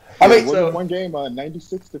 One game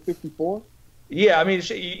 96-54. Yeah,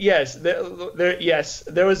 yes.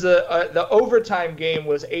 There was the overtime game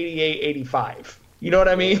was 88-85. You know what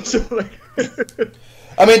I mean? So that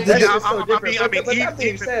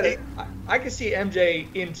being said, I could see MJ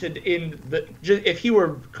if he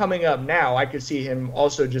were coming up now, I could see him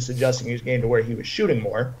also just adjusting his game to where he was shooting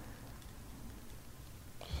more.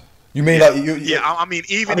 You mean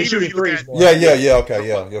even if you look at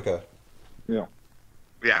okay. Yeah.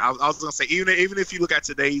 Yeah, I was gonna say even if you look at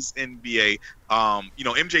today's NBA, MJ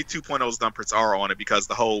 2.0's thumbprints are on it because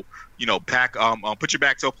the whole, back put your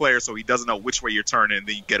back to a player so he doesn't know which way you're turning and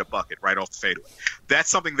then you get a bucket right off the fadeaway.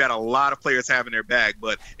 That's something that a lot of players have in their bag,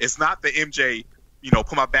 but it's not the MJ,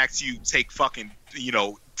 put my back to you, take fucking,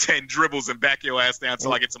 10 dribbles and back your ass down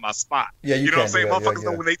until I get to my spot. Yeah, you know what I'm saying? Motherfuckers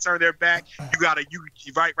know when they turn their back, you gotta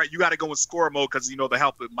go in score mode because the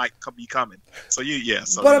help might be coming. So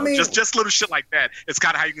just little shit like that. It's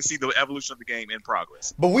kind of how you can see the evolution of the game in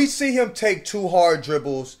progress. But we see him take 2 hard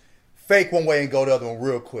dribbles, fake one way and go the other one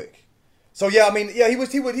real quick. So he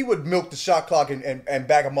would milk the shot clock and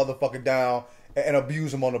back a motherfucker down and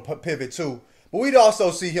abuse him on the pivot too. But we'd also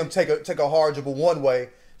see him take a hard dribble one way,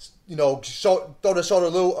 throw the shoulder a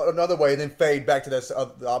little another way, and then fade back to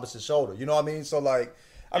the opposite shoulder. You know what I mean? So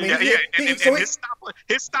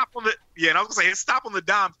his stop on the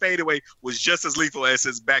dime fadeaway was just as lethal as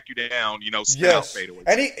his back you down, spin fadeaway.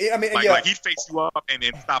 And he'd face you up and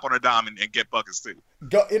then stop on a dime and get buckets too.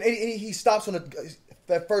 And he stops on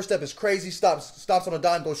that first step is crazy. Stops on a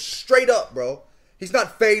dime, goes straight up, bro. He's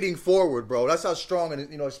not fading forward, bro. That's how strong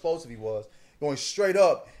and explosive he was. Going straight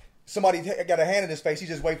up. somebody got a hand in his face. He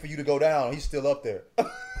just wait for you to go down. He's still up there, and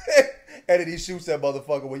then he shoots that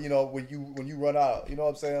motherfucker when you run out. You know what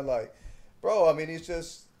I'm saying? Like, bro, I mean, it's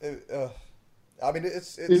just, I mean,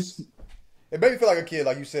 it's it made me feel like a kid,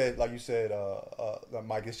 like you said,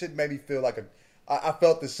 Mike. It shit made me feel like I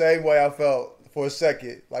felt the same way I felt for a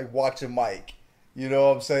second, like watching Mike. You know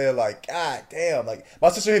what I'm saying? Like, god damn. Like, my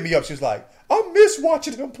sister hit me up. She was like, I miss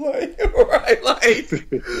watching him play. Right? Like,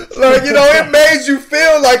 it made you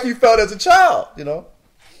feel like you felt as a child, you know?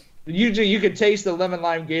 You could taste the lemon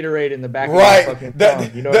lime Gatorade in the back of right. your fucking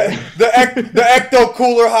tongue. You know the Ecto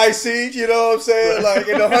Cooler High Seed, you know what I'm saying? Like,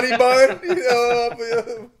 in the honey bun, you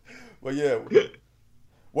know? But yeah.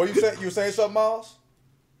 What you say? You were saying something, Myles?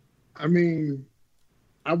 I mean,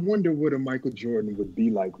 I wonder what a Michael Jordan would be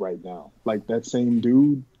like right now. Like, that same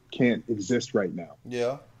dude can't exist right now.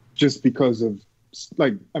 Yeah. Just because of,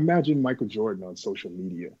 like, imagine Michael Jordan on social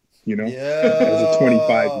media, you know? Yeah. As a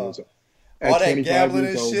 25 years old. All that gambling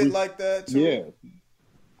and shit like that, too. Yeah.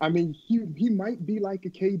 I mean, he might be like a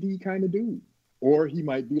KD kind of dude. Or he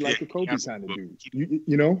might be like a Kobe kind of dude.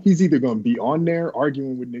 You know, he's either going to be on there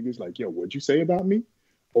arguing with niggas like, yo, what'd you say about me?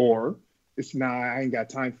 Or it's, nah, I ain't got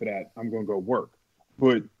time for that. I'm going to go work.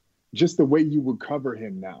 But just the way you would cover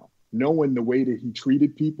him now, knowing the way that he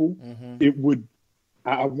treated people, it would,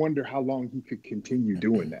 I wonder how long he could continue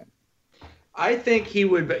doing that. I think he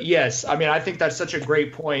would, yes. I mean, I think that's such a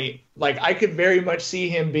great point. Like, I could very much see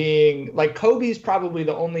him being, like, Kobe's probably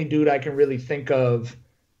the only dude I can really think of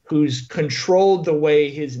who's controlled the way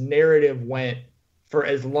his narrative went for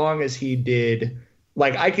as long as he did.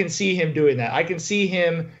 Like, I can see him doing that. I can see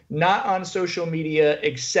him not on social media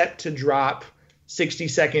except to drop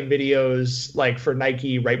 60-second videos, like, for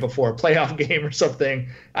Nike right before a playoff game or something.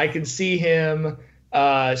 I can see him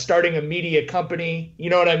starting a media company. You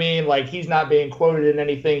know what I mean? Like, he's not being quoted in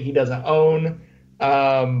anything he doesn't own.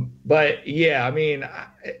 But, yeah, I mean,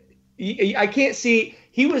 I can't see –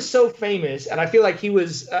 he was so famous, and I feel like he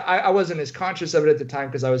was I wasn't as conscious of it at the time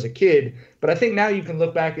because I was a kid, but I think now you can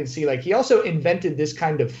look back and see, like, he also invented this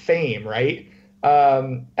kind of fame, right?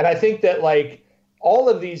 And I think that, like, all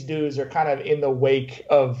of these dudes are kind of in the wake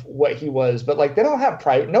of what he was, but, like, they don't have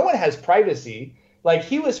no one has privacy. Like,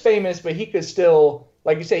 he was famous, but he could still,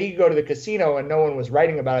 like you say, he could go to the casino and no one was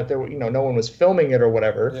writing about it. There, no one was filming it or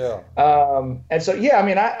whatever. Yeah. And so, yeah, I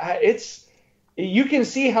mean, it's, you can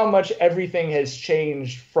see how much everything has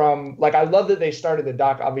changed from, like, I love that they started the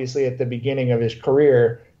doc, obviously, at the beginning of his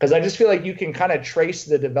career, because I just feel like you can kind of trace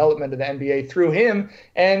the development of the NBA through him.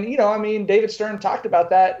 And, I mean, David Stern talked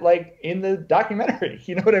about that, like, in the documentary.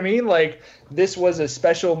 You know what I mean? Like, this was a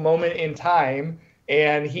special moment in time.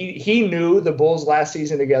 And he knew the Bulls last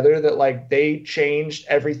season together that, like, they changed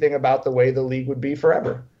everything about the way the league would be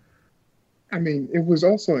forever. I mean, it was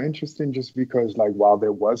also interesting just because, like, while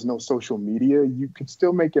there was no social media, you could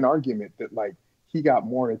still make an argument that, like, he got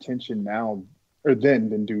more attention now or then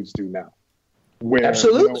than dudes do now. Where,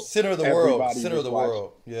 absolutely. Center of the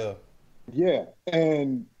world. Yeah. Yeah.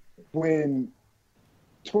 And when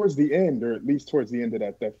towards the end, or at least towards the end of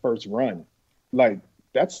that first run, like,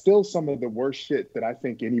 that's still some of the worst shit that I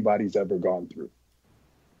think anybody's ever gone through.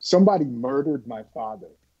 Somebody murdered my father.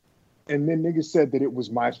 And then niggas said that it was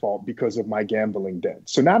my fault because of my gambling debt.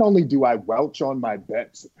 So not only do I welch on my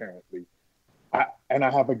bets, apparently, and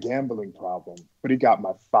I have a gambling problem, but he got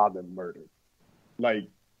my father murdered. Like,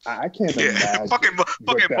 I can't imagine. Fucking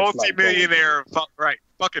multi-millionaire, right?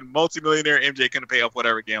 Fucking multi-millionaire MJ couldn't pay off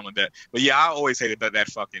whatever gambling debt. But yeah, I always hated that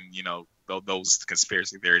fucking, those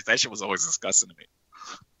conspiracy theories. That shit was always disgusting to me.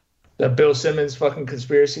 The Bill Simmons fucking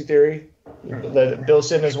conspiracy theory that Bill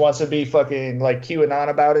Simmons wants to be fucking, like, QAnon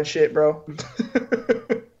about and shit, bro.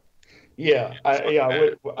 Yeah,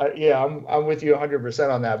 I'm with you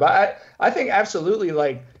 100% on that. But I think absolutely,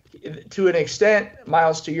 like, to an extent,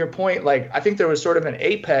 Myles, to your point, like, I think there was sort of an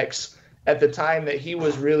apex at the time that he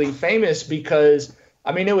was really famous because,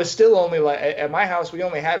 I mean, it was still only, like, at my house, we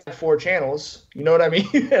only had 4 channels. You know what I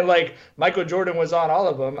mean? And, like, Michael Jordan was on all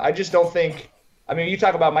of them. I just don't think. I mean, you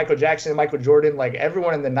talk about Michael Jackson, Michael Jordan, like,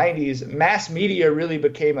 everyone in the 90s, mass media really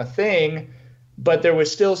became a thing, but there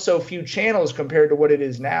was still so few channels compared to what it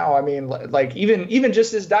is now. I mean, like, even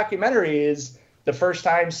just this documentary is the first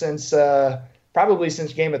time since probably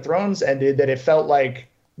since Game of Thrones ended that it felt like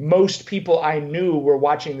most people I knew were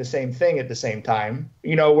watching the same thing at the same time.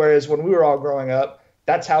 Whereas when we were all growing up,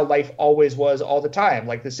 that's how life always was all the time.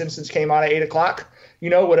 Like, The Simpsons came on at 8 o'clock,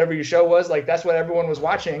 whatever your show was, like, that's what everyone was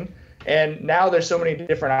watching. And now there's so many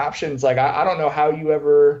different options. Like, I don't know how you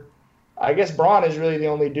ever – I guess Braun is really the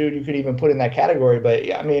only dude you could even put in that category. But,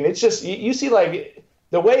 yeah, I mean, it's just – you see, like,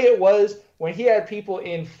 the way it was when he had people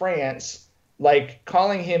in France, like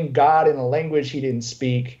calling him God in a language he didn't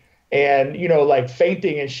speak, and like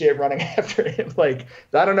fainting and shit, running after him. Like,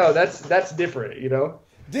 I don't know. That's different,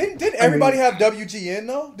 Didn't everybody have WGN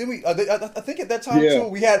though? Didn't we? I think at that time too,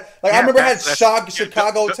 we had I remember had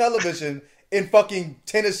Chicago television in fucking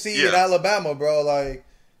Tennessee and Alabama, bro. Like,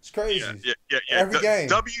 it's crazy. Yeah. Every game.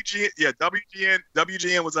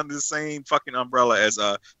 WGN was under the same fucking umbrella as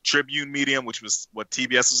Tribune Medium, which was what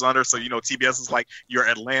TBS was under. So TBS is like your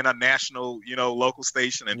Atlanta national, local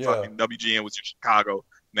station, and fucking WGN was your Chicago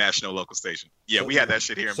national local station. Yeah, we had that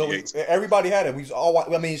shit here in PA. Everybody had it. We was all.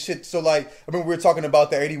 I mean, shit. So like, I remember we were talking about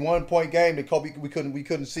the 81-point game that Kobe we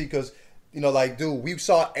couldn't see because dude, we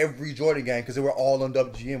saw every Jordan game because they were all on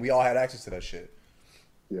WGN. We all had access to that shit.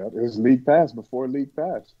 Yeah, it was League Pass before League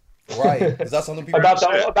Pass. Right. Is that something people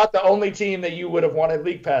about the only team that you would have wanted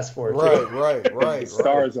League Pass for? Right. The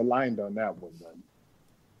stars aligned on that one, man.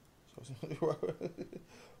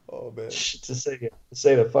 Oh man. To say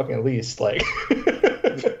the fucking least, like.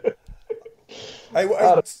 Hey,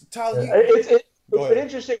 Tyler, it's been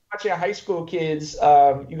interesting watching high school kids.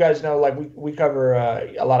 You guys know, like we cover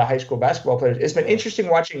a lot of high school basketball players. It's been interesting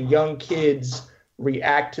watching young kids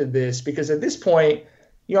react to this because at this point,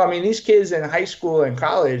 these kids in high school and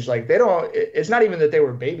college, like it's not even that they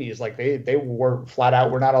were babies. Like they were flat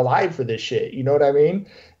out, we're not alive for this shit. You know what I mean?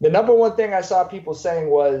 The number one thing I saw people saying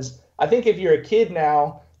was, I think if you're a kid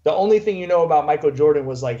now, the only thing you know about Michael Jordan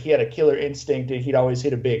was like he had a killer instinct and he'd always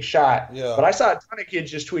hit a big shot. Yeah. But I saw a ton of kids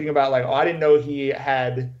just tweeting about like, oh, I didn't know he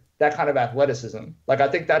had that kind of athleticism. Like, I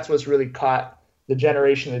think that's what's really caught the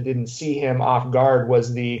generation that didn't see him off guard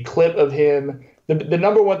was the clip of him. The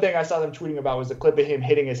number one thing I saw them tweeting about was the clip of him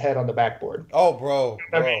hitting his head on the backboard. Oh, bro.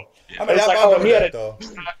 I mean, it's like,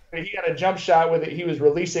 he had a jump shot with it. He was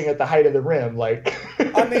releasing at the height of the rim. Like,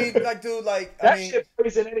 I mean, like, dude, like, that shit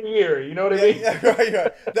plays in any year. You know what I mean? Yeah,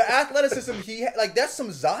 right. The athleticism he had, like, that's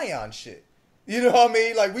some Zion shit. You know what I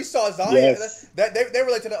mean? Like, we saw Zion. Yes. That they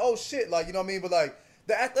relate to the shit. Like, you know what I mean? But like,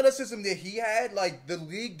 the athleticism that he had, like, the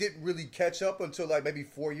league didn't really catch up until like maybe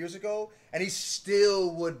 4 years ago, and he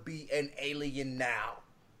still would be an alien now.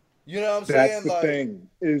 You know what I'm saying? That's the thing,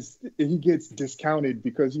 is he gets discounted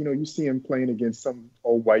because, you see him playing against some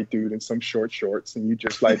old white dude in some short shorts, and you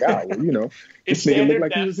just like, this nigga looked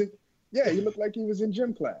like he was in, he looked like he was in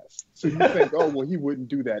gym class. So you think, oh, well, he wouldn't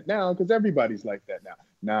do that now because everybody's like that now.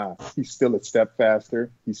 Nah, he's still a step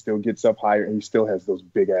faster. He still gets up higher, and he still has those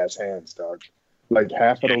big-ass hands, dog. Like,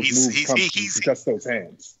 half of those moves come from just those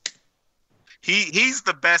hands. He's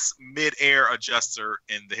the best mid-air adjuster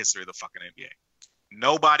in the history of the fucking NBA.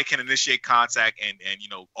 Nobody can initiate contact and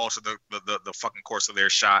alter the fucking course of their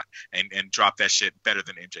shot and drop that shit better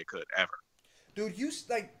than MJ could ever. Dude,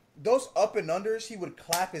 like those up and unders, he would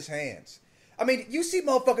clap his hands. I mean, you see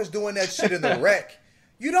motherfuckers doing that shit in the rec.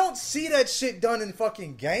 You don't see that shit done in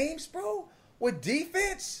fucking games, bro. With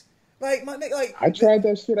defense, like I tried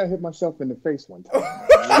that shit. I hit myself in the face one time.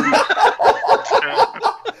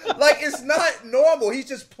 Like, it's not normal. He's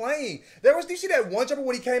just playing. Do you see that one jumper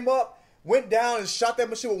when he came up? Went down and shot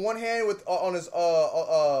that machine with one hand with on his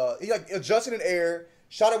he like adjusted in air,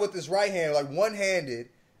 shot it with his right hand, like one-handed,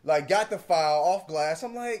 like got the foul off glass.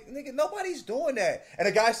 I'm like, nigga, nobody's doing that. And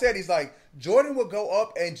the guy said, he's like, Jordan would go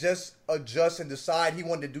up and just adjust and decide he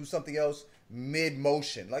wanted to do something else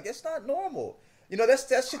mid-motion. Like, it's not normal.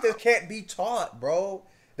 That's shit that can't be taught, bro.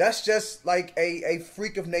 That's just like a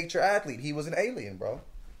freak of nature athlete. He was an alien, bro.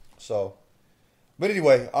 So, but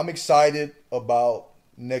anyway, I'm excited about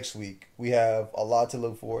next week. We have a lot to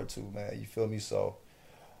look forward to, man. You feel me? So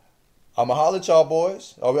I'ma holler at y'all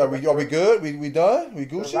boys. Are we good? We done? We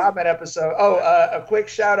Gucci? Ramen episode. A quick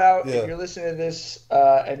shout out. If you're listening to this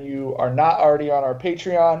and you are not already on our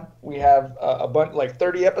Patreon, we have a bunch, like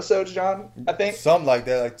 30 episodes, John, I think. Something like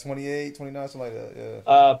that, like 28, 29, something like that,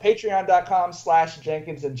 yeah.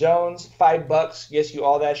 Patreon.com/Jenkins and Jones. $5 gets you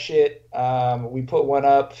all that shit. We put one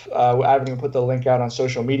up. I haven't even put the link out on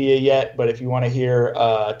social media yet, but if you want to hear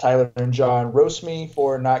Tyler and John roast me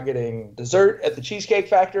for not getting dessert at the Cheesecake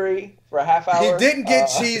Factory for a half hour. He didn't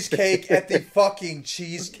get cheesecake at the fucking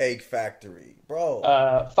Cheesecake Factory, bro.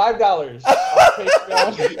 $5 on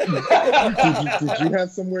Patreon. Did you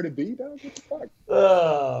have somewhere to be, dog? What the fuck?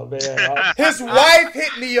 Oh, man. His wife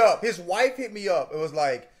hit me up. It was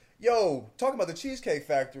like, yo, talking about the Cheesecake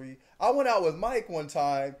Factory, I went out with Mike one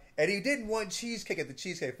time, and he didn't want cheesecake at the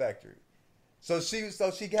Cheesecake Factory. So she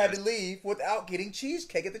had to leave without getting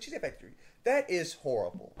cheesecake at the Cheesecake Factory. That is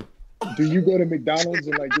horrible. Do you go to McDonald's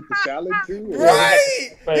and like get the salad too? Or?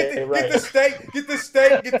 Right. Get the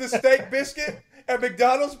steak biscuit at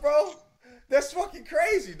McDonald's, bro. That's fucking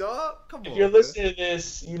crazy, dog. Come on. If you're listening to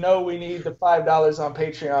this, you know we need the $5 on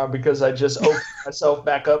Patreon because I just opened myself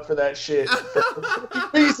back up for that shit. For some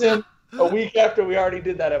reason, a week after we already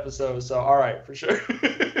did that episode. So, all right, for sure.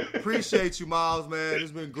 Appreciate you, Myles, man.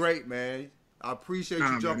 It's been great, man. I appreciate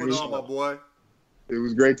you jumping on, my boy. It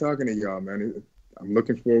was great talking to y'all, man. I'm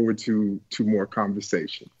looking forward to more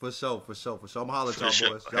conversation. For sure. I'm going to holler at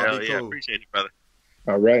y'all, boys. Y'all Hell be yeah, cool. appreciate it, brother.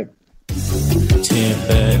 All right. 10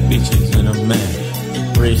 bad bitches in a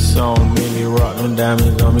man. Wrist on me, rock them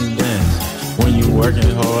diamonds on me dance. When you working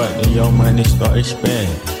hard, then your money start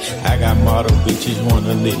expanding. I got model bitches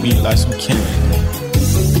wanna lick me like some candy.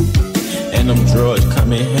 And them drugs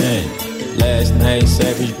come in handy. Last name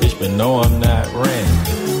Savage, bitch, but no, I'm not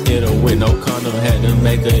Randy. Hit her with no condom, had to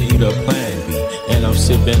make her eat a Plan B. And I'm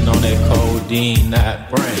sipping on that codeine, not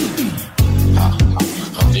brandy.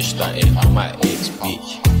 I'm just stunting on my ex,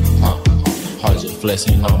 bitch. I'm just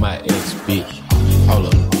flexing on my ex, bitch. Hold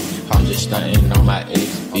up, I'm just stunting on my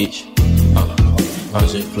ex, bitch. I'm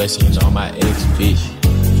just flexing on my ex, bitch.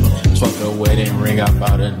 Twerk a wedding ring, I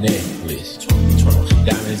bought a necklace.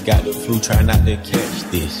 Diamonds got the flu, try not to catch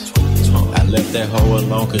this. I left that hoe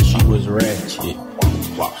alone cause she was ratchet.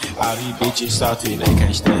 All these bitches salty, they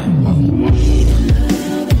can't stand me.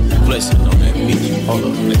 Flexing on that bitch, hold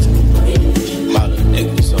up, flexing. Bought a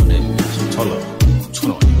necklace on that bitch, hold up.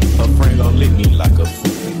 Her friend gon' lick me like a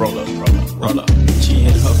fool. Roll up. She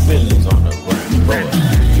hit her feelings on the ground. Roll up.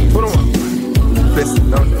 Put on.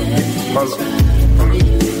 Flexing on that bitch, hold up.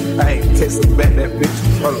 I ain't texting back that bitch,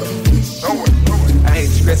 hold up. I ain't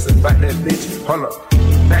stressing about that bitch, hold up.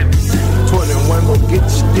 21 gon' get your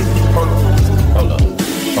stick, hold up.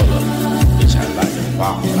 Bitch, I like the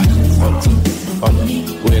ball, hold up.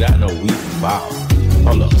 Without no weak ball,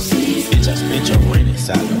 hold up. Bitch, I spent your rent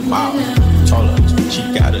inside the mall. Told her she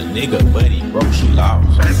got a nigga, but he broke, she lost.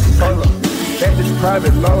 Hold up, at this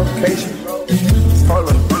private location. Hold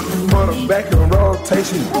up, put her back in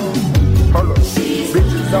rotation. Hold up,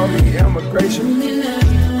 bitches on me immigration.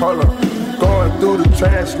 Hold up, going through the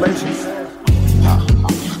translations.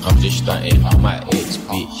 I'm just stunting on my ex,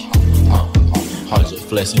 bitch. I'm just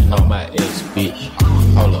flexing on my ex, bitch.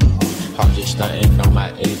 Hold up, I'm just stunting on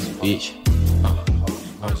my ex, bitch.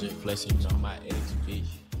 I'm just flexing on my ex.